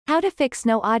How to fix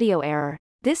no audio error.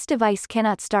 This device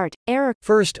cannot start. Error.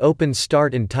 First, open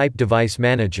Start and type Device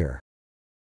Manager.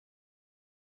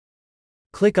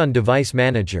 Click on Device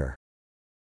Manager.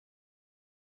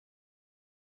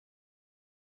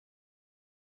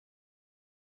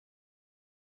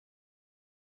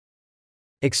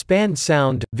 Expand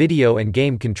Sound, Video and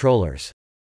Game Controllers.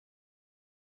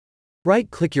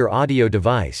 Right-click your audio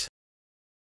device.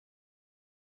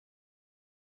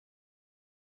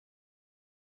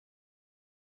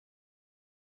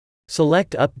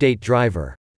 Select Update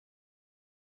Driver.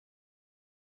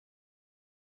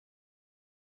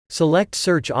 Select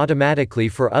Search automatically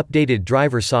for updated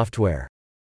driver software.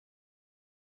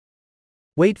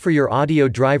 Wait for your audio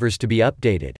drivers to be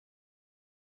updated.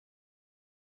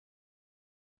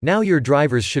 Now your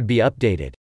drivers should be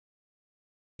updated.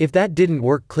 If that didn't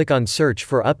work, click on Search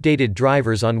for updated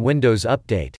drivers on Windows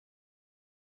Update.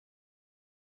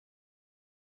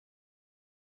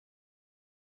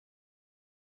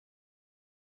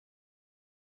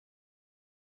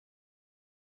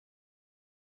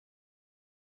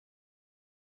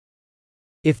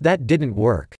 If that didn't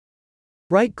work,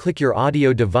 right-click your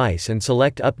audio device and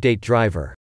select Update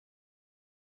Driver.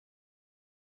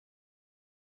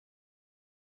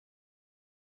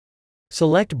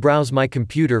 Select Browse My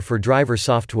Computer for driver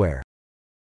software.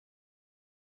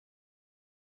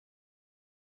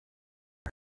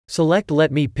 Select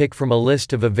Let me pick from a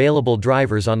list of available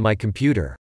drivers on my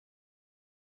computer.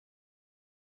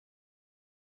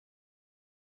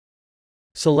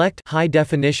 Select High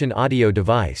Definition Audio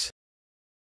Device.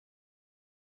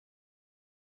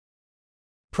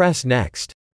 Press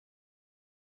Next.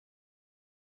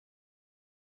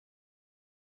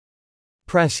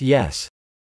 Press Yes.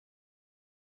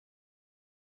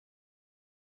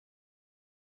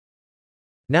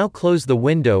 Now close the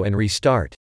window and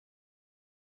restart.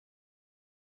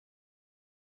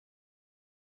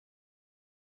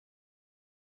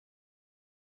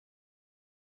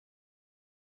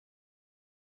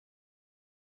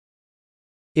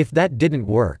 If that didn't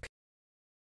work,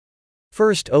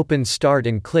 first open Start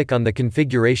and click on the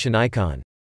configuration icon.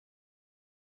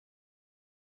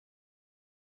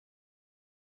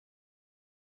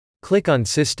 Click on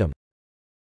System.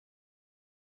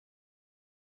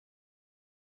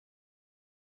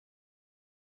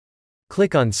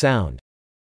 Click on Sound.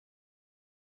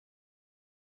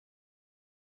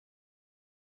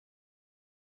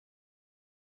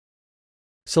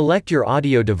 Select your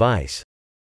audio device.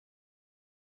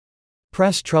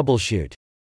 Press Troubleshoot.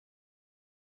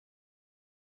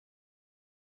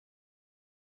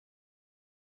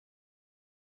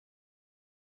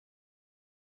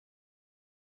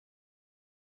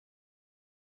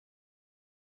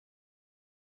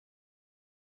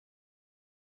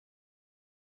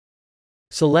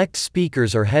 Select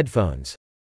speakers or headphones.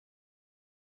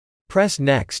 Press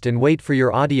Next and wait for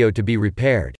your audio to be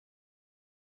repaired.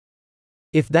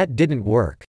 If that didn't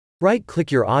work,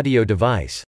 right-click your audio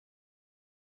device.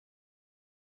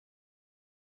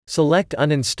 Select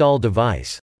Uninstall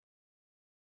device.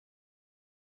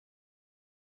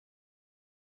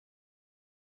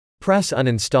 Press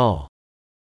Uninstall.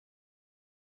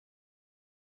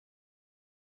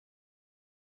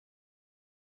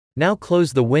 Now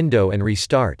close the window and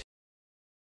restart.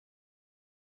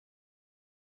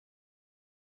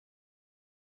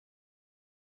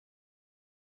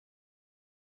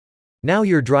 Now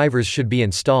your drivers should be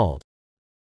installed.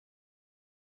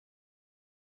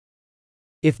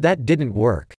 If that didn't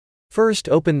work, first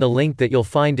open the link that you'll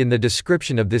find in the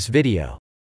description of this video.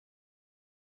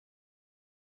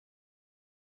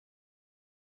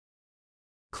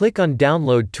 Click on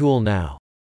Download Tool now.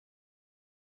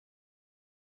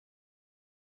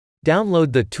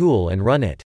 Download the tool and run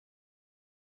it.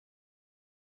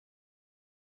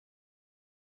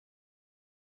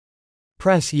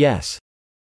 Press Yes.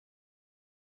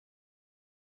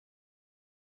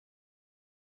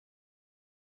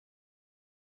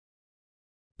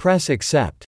 Press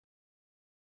Accept.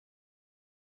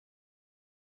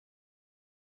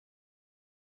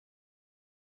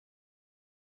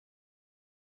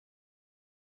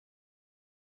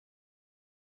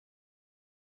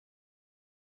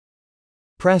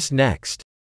 Press Next.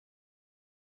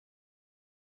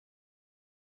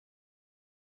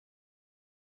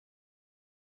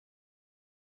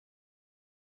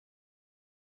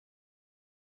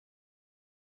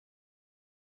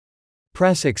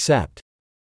 Press Accept.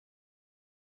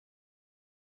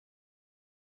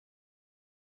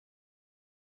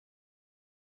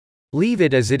 Leave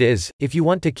it as it is, if you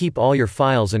want to keep all your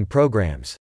files and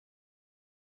programs.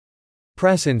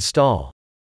 Press Install.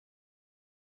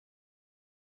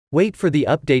 Wait for the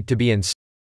update to be installed.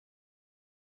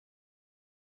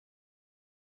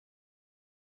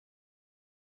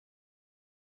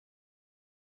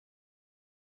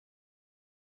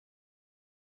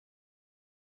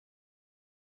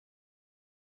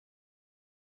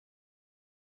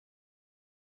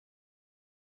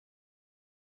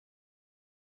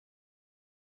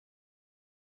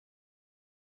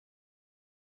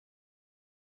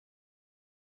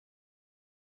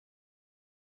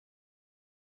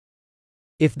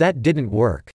 If that didn't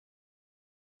work,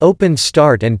 open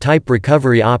Start and type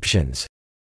Recovery Options.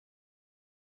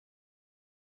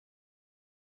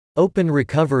 Open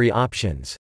Recovery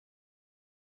Options.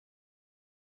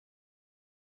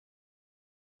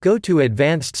 Go to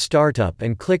Advanced Startup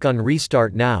and click on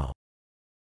Restart Now.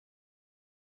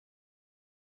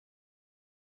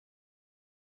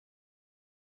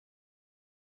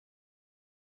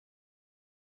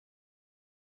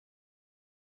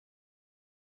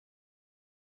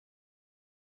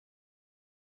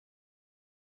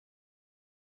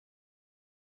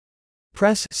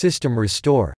 Press System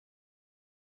Restore.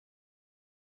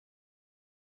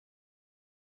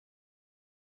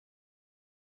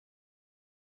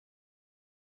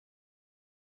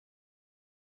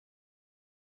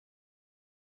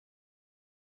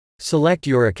 Select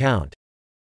your account.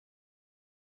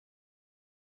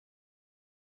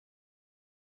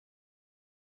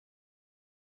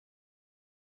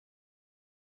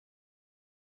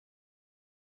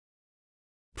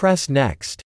 Press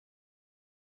Next.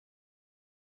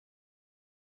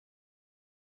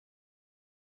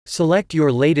 Select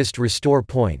your latest restore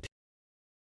point.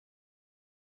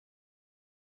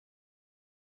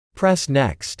 Press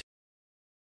Next.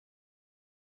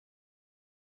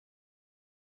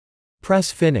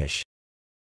 Press Finish.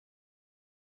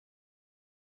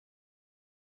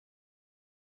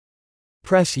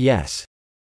 Press Yes.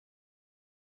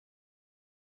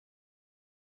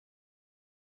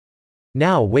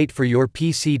 Now wait for your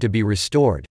PC to be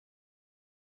restored.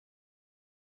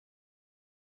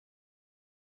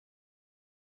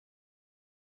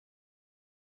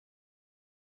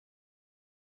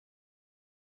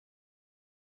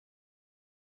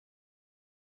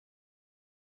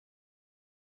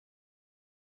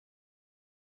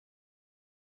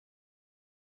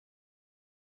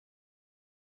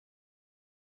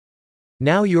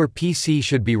 Now your PC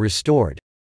should be restored.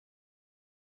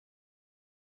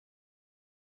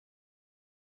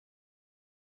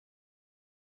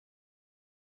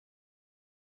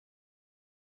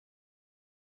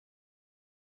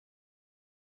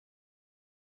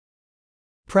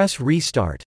 Press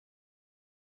Restart.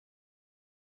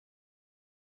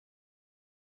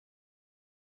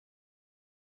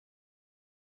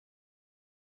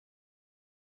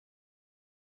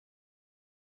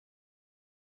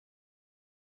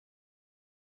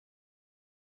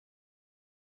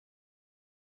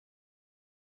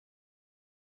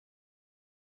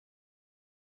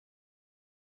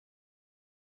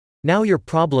 Now your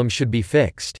problem should be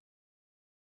fixed.